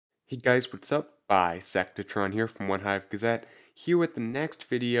Hey guys, what's up? Bisectatron here from OneHive Gazette, here with the next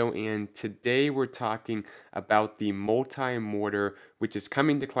video, and today we're talking about the multi-mortar, which is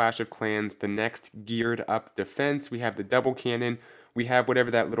coming to Clash of Clans, the next geared up defense. We have the double cannon, we have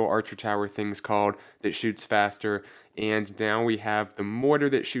whatever that little archer tower thing's called that shoots faster, and now we have the mortar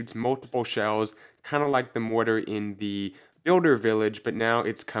that shoots multiple shells, kind of like the mortar in the builder village, but now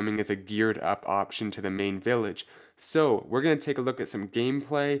it's coming as a geared up option to the main village. So we're going to take a look at some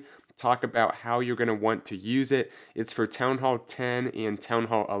gameplay, talk about how you're going to want to use it. It's for Town Hall 10 and Town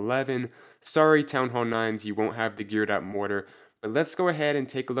Hall 11. Sorry, Town Hall 9s, you won't have the geared up mortar. But let's go ahead and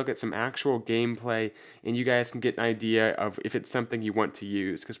take a look at some actual gameplay, and you guys can get an idea of if it's something you want to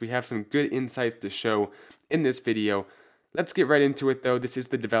use, because we have some good insights to show in this video. Let's get right into it though. This is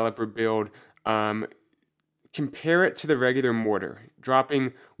the developer build. Compare it to the regular mortar.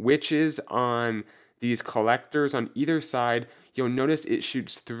 Dropping witches on these collectors on either side, you'll notice it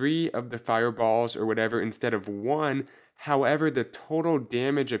shoots 3 of the fireballs or whatever instead of 1. However, the total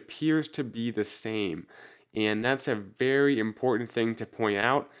damage appears to be the same. And that's a very important thing to point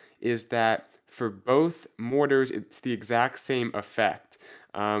out, is that for both mortars, it's the exact same effect.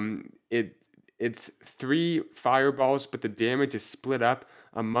 It's 3 fireballs, but the damage is split up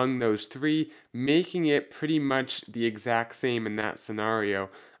among those 3, making it pretty much the exact same in that scenario.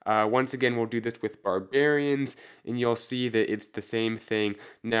 Once again, we'll do this with Barbarians, and you'll see that it's the same thing.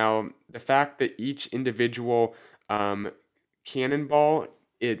 Now, the fact that each individual cannonball,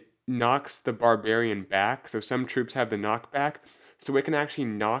 it knocks the Barbarian back, so some troops have the knockback, so it can actually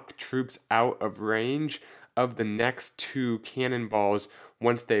knock troops out of range of the next 2 cannonballs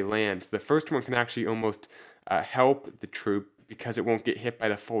once they land. So the first one can actually almost help the troop because it won't get hit by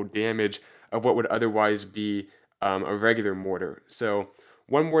the full damage of what would otherwise be a regular mortar. So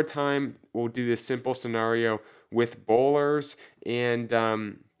one more time, we'll do this simple scenario with bowlers, and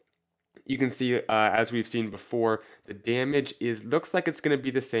you can see, as we've seen before, the damage looks like it's going to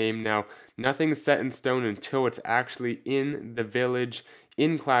be the same. Now, nothing's set in stone until it's actually in the village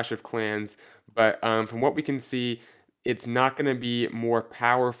in Clash of Clans, but from what we can see, it's not going to be more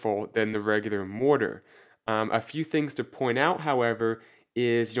powerful than the regular mortar. A few things to point out, however,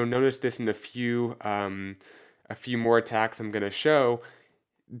 is you'll notice this in a few more attacks I'm going to show.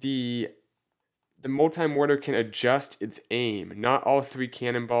 The multi-mortar can adjust its aim. Not all 3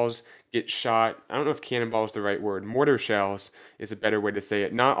 cannonballs get shot. I don't know if cannonball is the right word. Mortar shells is a better way to say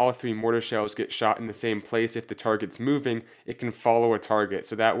it. Not all 3 mortar shells get shot in the same place. If the target's moving, it can follow a target.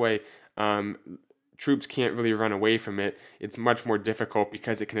 So that way, troops can't really run away from it. It's much more difficult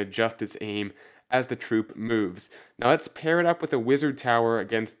because it can adjust its aim as the troop moves. Now let's pair it up with a wizard tower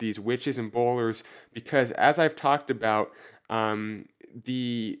against these witches and bowlers, because as I've talked about,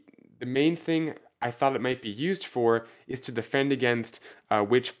 the main thing I thought it might be used for is to defend against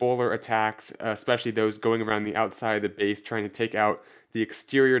witch bowler attacks, especially those going around the outside of the base trying to take out the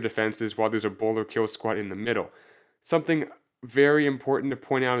exterior defenses while there's a bowler kill squad in the middle. Something very important to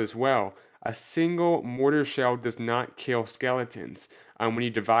point out as well, a single mortar shell does not kill skeletons. When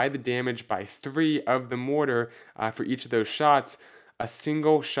you divide the damage by 3 of the mortar for each of those shots, a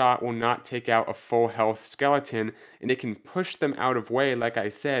single shot will not take out a full health skeleton, and it can push them out of way, like I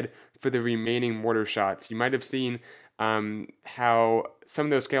said, for the remaining mortar shots. You might have seen how some of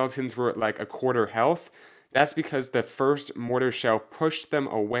those skeletons were at like a quarter health. That's because the first mortar shell pushed them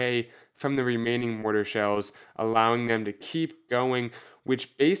away from the remaining mortar shells, allowing them to keep going,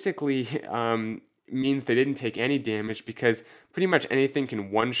 which basically means they didn't take any damage, because pretty much anything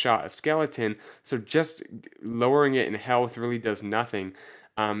can one-shot a skeleton, so just lowering it in health really does nothing,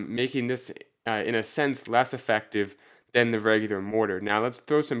 making this, in a sense, less effective than the regular mortar. Now let's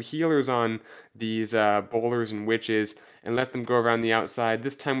throw some healers on these bowlers and witches and let them go around the outside,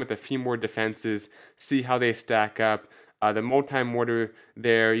 this time with a few more defenses, see how they stack up. The multi-mortar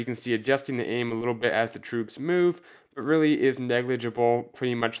there, you can see adjusting the aim a little bit as the troops move, but really is negligible,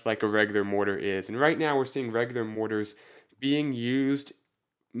 pretty much like a regular mortar is. And right now we're seeing regular mortars being used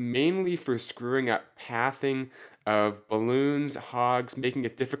mainly for screwing up pathing of balloons, hogs, making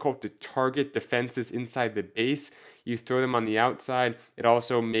it difficult to target defenses inside the base. You throw them on the outside. It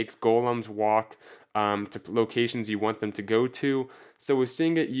also makes golems walk to locations you want them to go to. So we're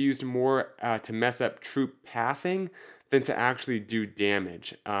seeing it used more to mess up troop pathing than to actually do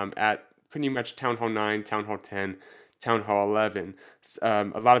damage at pretty much Town Hall 9, Town Hall 10, Town Hall 11.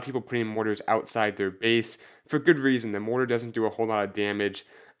 A lot of people putting mortars outside their base for good reason. The mortar doesn't do a whole lot of damage,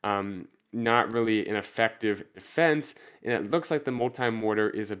 not really an effective defense, and it looks like the multi-mortar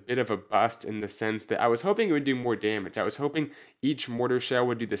is a bit of a bust in the sense that I was hoping it would do more damage. I was hoping each mortar shell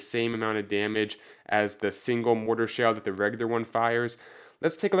would do the same amount of damage as the single mortar shell that the regular one fires.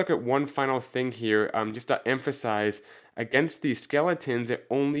 let's take a look at one final thing here, just to emphasize against these skeletons, it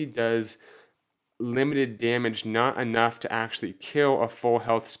only does limited damage, not enough to actually kill a full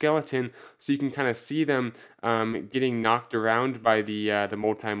health skeleton. So you can kind of see them getting knocked around by the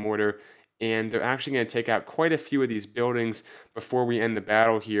multi-mortar, and they're actually going to take out quite a few of these buildings before we end the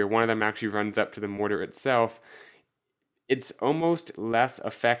battle here. One of them actually runs up to the mortar itself. It's almost less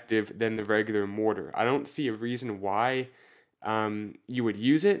effective than the regular mortar. I don't see a reason why you would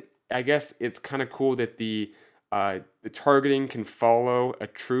use it. I guess it's kind of cool that the targeting can follow a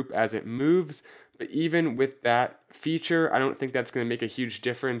troop as it moves, but even with that feature, I don't think that's going to make a huge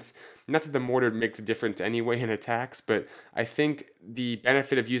difference. Not that the mortar makes a difference anyway in attacks, but I think the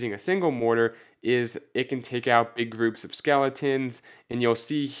benefit of using a single mortar is it can take out big groups of skeletons, and you'll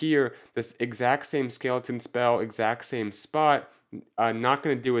see here this exact same skeleton spell, exact same spot, not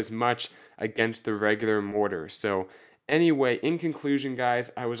going to do as much against the regular mortar. So anyway, in conclusion, guys,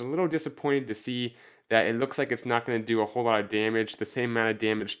 I was a little disappointed to see that it looks like it's not going to do a whole lot of damage, the same amount of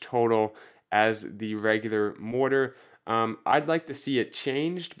damage total as the regular mortar. I'd like to see it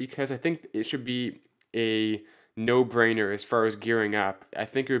changed because I think it should be a no-brainer as far as gearing up. I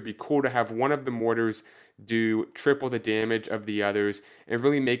think it would be cool to have one of the mortars do triple the damage of the others and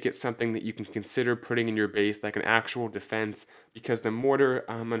really make it something that you can consider putting in your base like an actual defense, because the mortar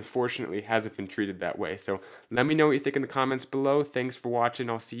unfortunately hasn't been treated that way. So let me know what you think in the comments below. Thanks for watching.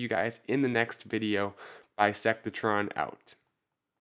 I'll see you guys in the next video. Bisectatron out.